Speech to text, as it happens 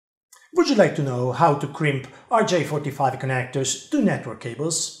Would you like to know how to crimp RJ45 connectors to network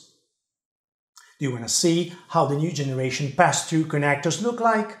cables? Do you want to see how the new generation pass-through connectors look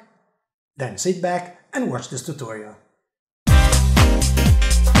like? Then sit back and watch this tutorial.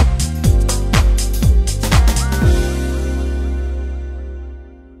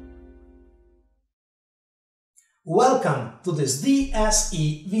 Welcome to this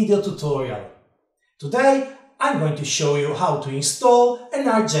DSE video tutorial. Today I'm going to show you how to install an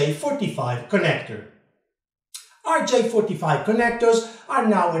RJ45 connector. RJ45 connectors are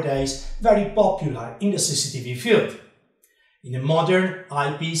nowadays very popular in the CCTV field. In the modern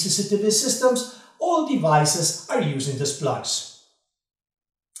IP CCTV systems, all devices are using these plugs.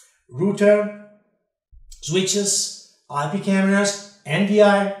 Router, switches, IP cameras,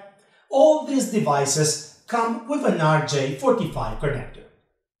 NVR, all these devices come with an RJ45 connector.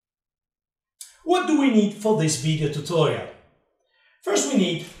 What do we need for this video tutorial? First we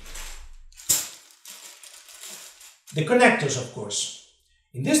need the connectors, of course.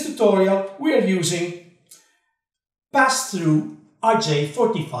 In this tutorial we are using pass-through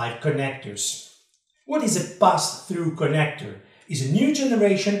RJ45 connectors. What is a pass-through connector? It's a new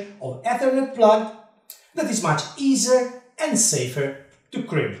generation of Ethernet plug that is much easier and safer to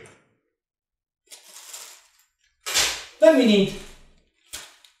crimp. Then we need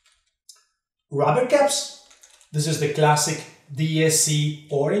rubber caps. This is the classic DSE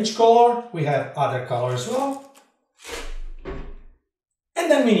orange color. We have other colors as well. And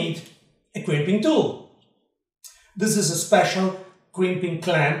then we need a crimping tool. This is a special crimping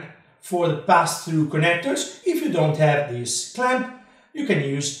clamp for the pass-through connectors. If you don't have this clamp, you can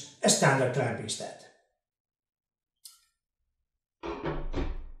use a standard clamp instead.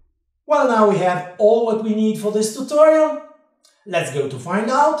 Well, now we have all what we need for this tutorial. Let's go to find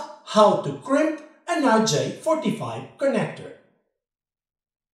out how to crimp an RJ45 connector.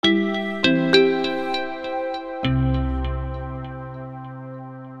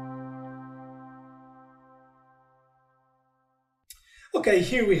 Okay,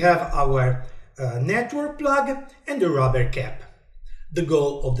 here we have our network plug and the rubber cap. The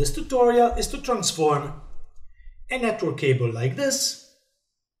goal of this tutorial is to transform a network cable like this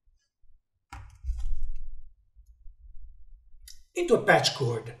into a patch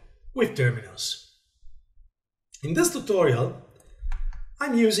cord with terminals. In this tutorial,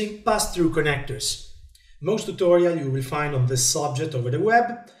 I'm using pass-through connectors. Most tutorial you will find on this subject over the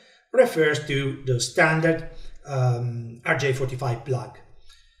web refers to the standard RJ45 plug.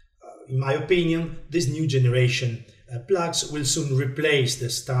 In my opinion, this new generation plugs will soon replace the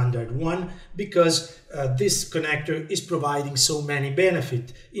standard one because this connector is providing so many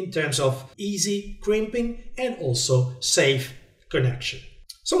benefits in terms of easy crimping and also safe connection.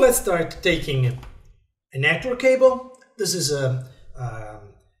 So let's start taking a network cable. This is a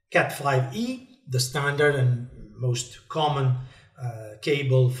Cat5e, the standard and most common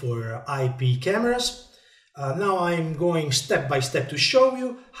cable for IP cameras. Now I'm going step by step to show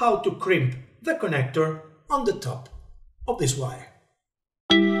you how to crimp the connector on the top of this wire.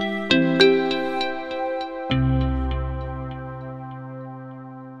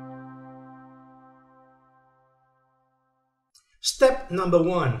 Step number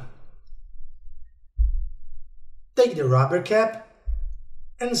 1. Take the rubber cap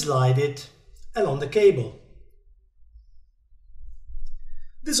and slide it along the cable.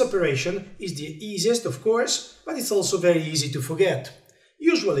 This operation is the easiest, of course, but it's also very easy to forget.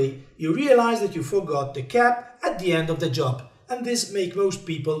 Usually, you realize that you forgot the cap at the end of the job, and this makes most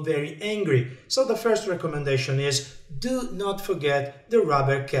people very angry. So the first recommendation is do not forget the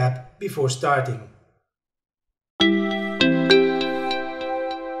rubber cap before starting.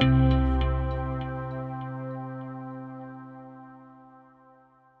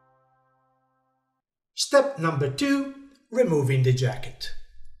 Step number 2, removing the jacket.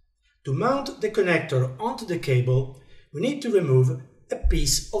 To mount the connector onto the cable, we need to remove a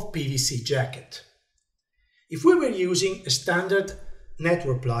piece of PVC jacket. If we were using a standard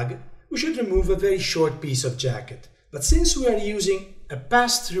network plug, we should remove a very short piece of jacket. But since we are using a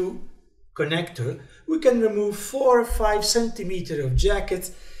pass-through connector, we can remove 4 or 5 centimeters of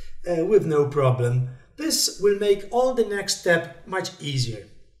jacket with no problem. This will make all the next step much easier.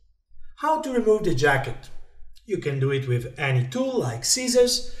 How to remove the jacket? You can do it with any tool like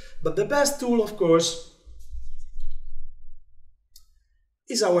scissors, but the best tool, of course,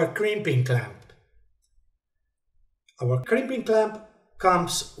 is our crimping clamp. Our crimping clamp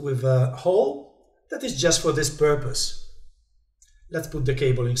comes with a hole that is just for this purpose. Let's put the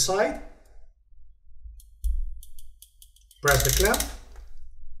cable inside, press the clamp,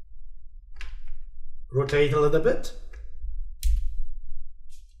 rotate a little bit,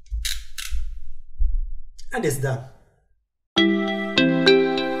 And it's done.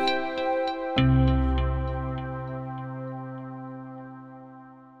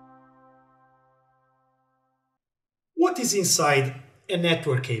 What is inside a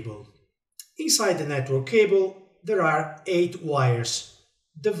network cable? Inside the network cable there are 8 wires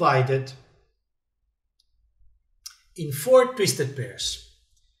divided in 4 twisted pairs: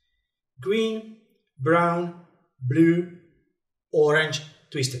 green, brown, blue, orange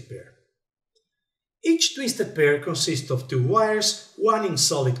twisted pair. Each twisted pair consists of 2 wires, one in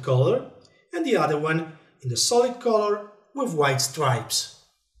solid color and the other one in the solid color with white stripes.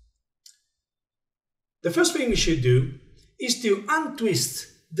 The first thing we should do is to untwist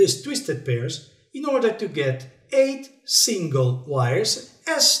these twisted pairs in order to get 8 single wires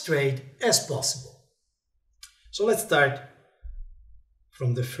as straight as possible. So let's start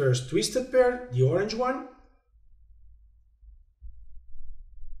from the first twisted pair, the orange one.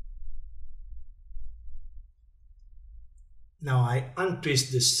 Now I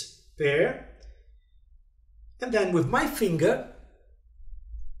untwist this pair and then with my finger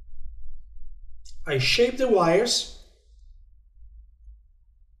I shape the wires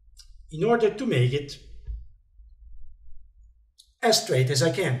in order to make it as straight as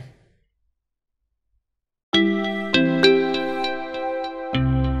I can.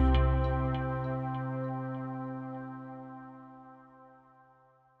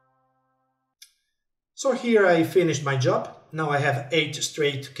 So here I finished my job. Now I have 8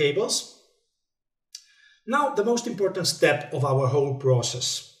 straight cables. Now the most important step of our whole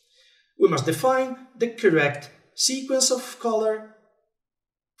process. We must define the correct sequence of color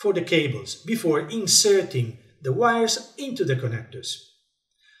for the cables before inserting the wires into the connectors.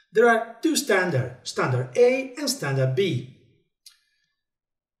 There are 2 standards, standard A and standard B.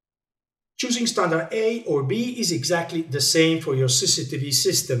 Choosing standard A or B is exactly the same for your CCTV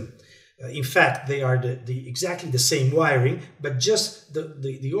system. In fact, they are exactly the same wiring, but just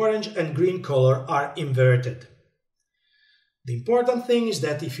the orange and green color are inverted. The important thing is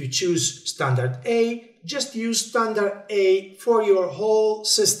that if you choose standard A, just use standard A for your whole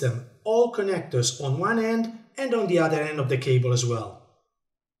system, all connectors on one end and on the other end of the cable as well.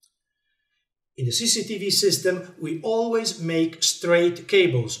 In the CCTV system, we always make straight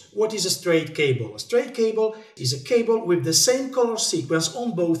cables. What is a straight cable? A straight cable is a cable with the same color sequence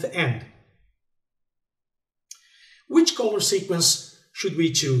on both ends. Which color sequence should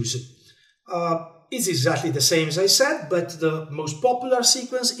we choose? It's exactly the same as I said, but the most popular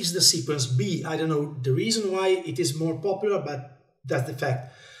sequence is the sequence B. I don't know the reason why it is more popular, but that's the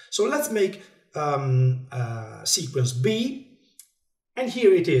fact. So let's make sequence B, and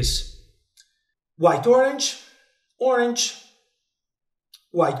here it is: white orange, orange,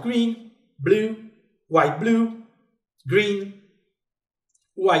 white green, blue, white blue, green,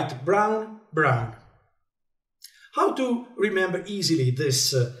 white brown, brown. How to remember easily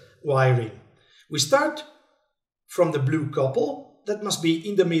this wiring? We start from the blue couple that must be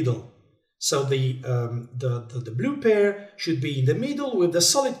in the middle. So the blue pair should be in the middle with the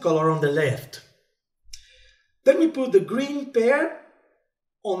solid color on the left. Then we put the green pair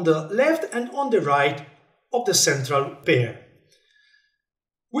on the left and on the right of the central pair.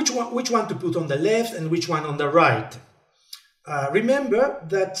 Which one to put on the left and which one on the right? Remember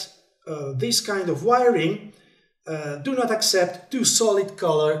that this kind of wiring do not accept 2 solid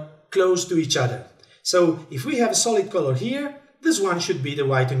color close to each other. So if we have a solid color here, this one should be the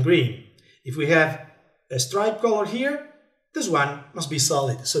white and green. If we have a stripe color here, this one must be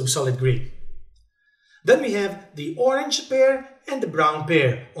solid, so solid green. Then we have the orange pair and the brown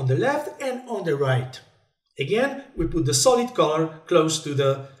pair on the left and on the right. Again, we put the solid color close to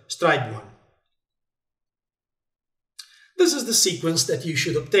the striped one. This is the sequence that you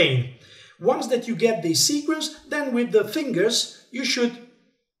should obtain. Once that you get the sequence, then with the fingers you should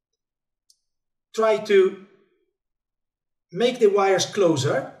try to make the wires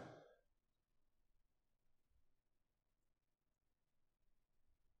closer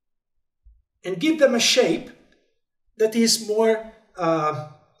and give them a shape that is more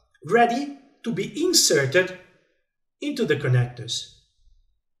ready to be inserted into the connectors.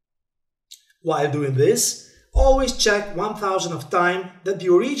 While doing this, always check 1000 of time that the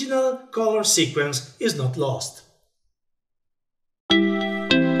original color sequence is not lost.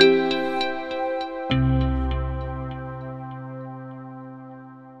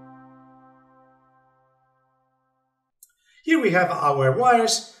 Here we have our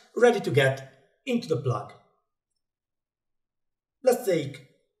wires ready to get into the plug. Let's take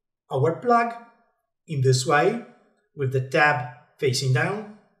our plug in this way with the tab facing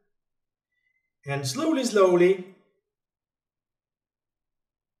down, and slowly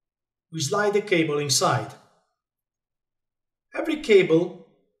we slide the cable inside. every cable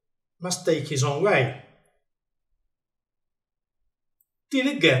must take his own way till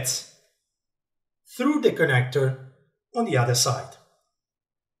it gets through the connector on the other side.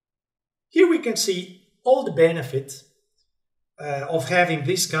 Here we can see all the benefits of having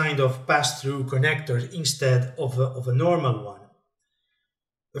this kind of pass-through connector instead of a normal one.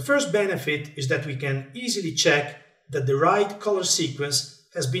 The first benefit is that we can easily check that the right color sequence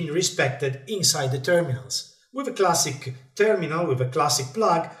has been respected inside the terminals. With a classic terminal, with a classic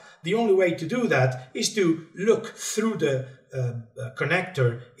plug, the only way to do that is to look through the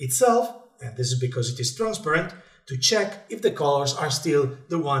connector itself, and this is because it is transparent, to check if the colors are still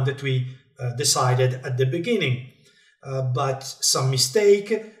the one that we decided at the beginning. But some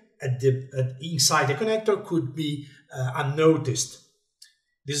mistake inside the connector could be unnoticed.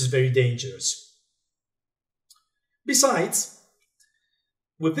 This is very dangerous. Besides,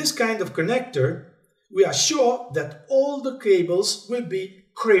 with this kind of connector, we are sure that all the cables will be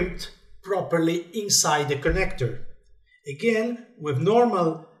crimped properly inside the connector. Again, with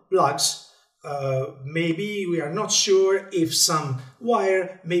normal plugs, maybe we are not sure if some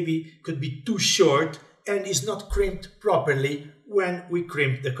wire maybe could be too short and is not crimped properly when we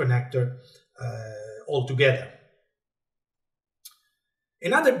crimp the connector altogether.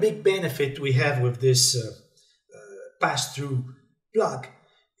 Another big benefit we have with this pass-through plug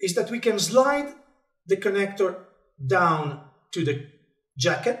is that we can slide the connector down to the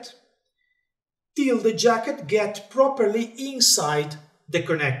jacket till the jacket gets properly inside the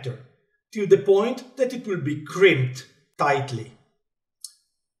connector, to the point that it will be crimped tightly.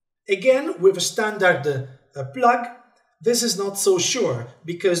 Again, with a standard plug, this is not so sure,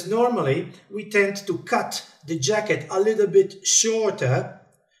 because normally we tend to cut the jacket a little bit shorter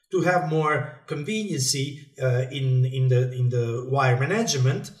to have more conveniency in the wire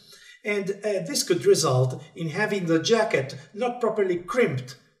management, and this could result in having the jacket not properly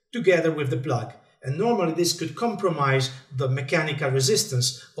crimped together with the plug, and normally this could compromise the mechanical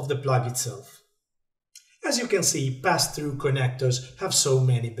resistance of the plug itself. As you can see, pass-through connectors have so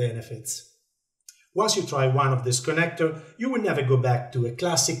many benefits. Once you try one of this connector, you will never go back to a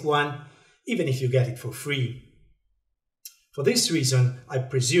classic one, even if you get it for free. For this reason, I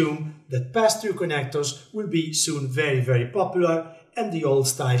presume that pass-through connectors will be soon very, very popular, and the old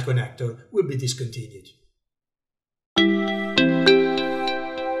style connector will be discontinued.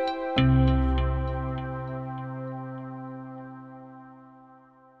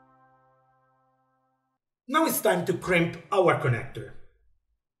 Now it's time to crimp our connector.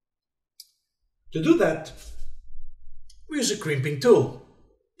 To do that, we use a crimping tool.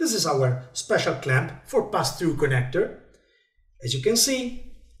 This is our special clamp for pass-through connector. As you can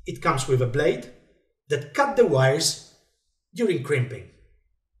see, it comes with a blade that cuts the wires during crimping.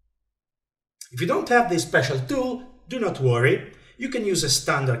 If you don't have this special tool, do not worry. You can use a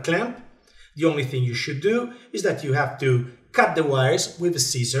standard clamp. The only thing you should do is that you have to cut the wires with a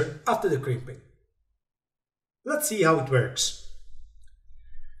scissor after the crimping. Let's see how it works.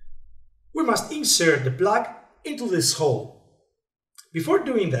 We must insert the plug into this hole. Before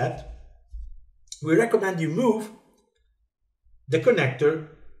doing that, we recommend you move the connector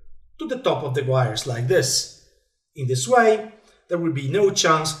to the top of the wires like this. In this way, there will be no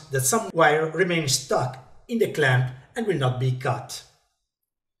chance that some wire remains stuck in the clamp and will not be cut.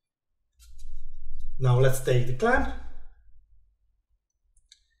 Now let's take the clamp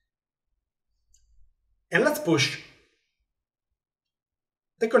and let's push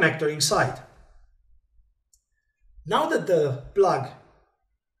the connector inside. Now that the plug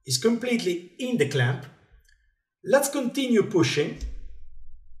is completely in the clamp, let's continue pushing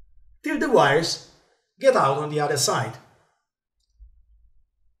till the wires get out on the other side.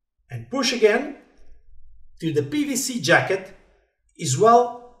 And push again till the PVC jacket is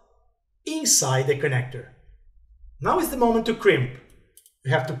well inside the connector. Now is the moment to crimp.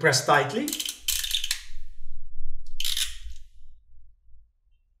 You have to press tightly.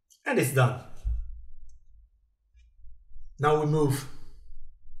 And it's done. Now we move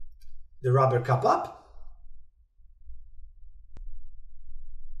the rubber cap up.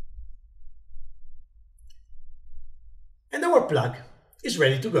 And our plug is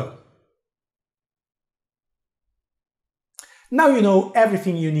ready to go. Now you know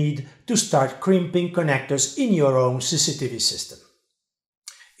everything you need to start crimping connectors in your own CCTV system.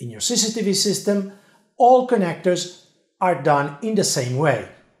 In your CCTV system, all connectors are done in the same way.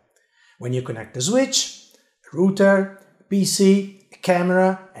 When you connect a switch, a router, a PC, a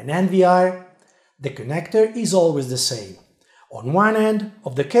camera, an NVR, the connector is always the same. On one end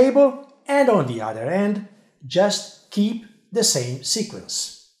of the cable and on the other end, just keep the same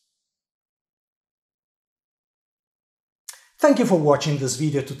sequence. Thank you for watching this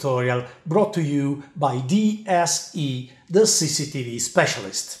video tutorial brought to you by DSE, the CCTV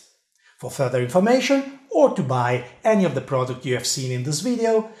specialist. For further information or to buy any of the products you have seen in this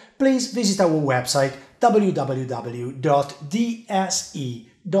video, please visit our website www.dse.eu.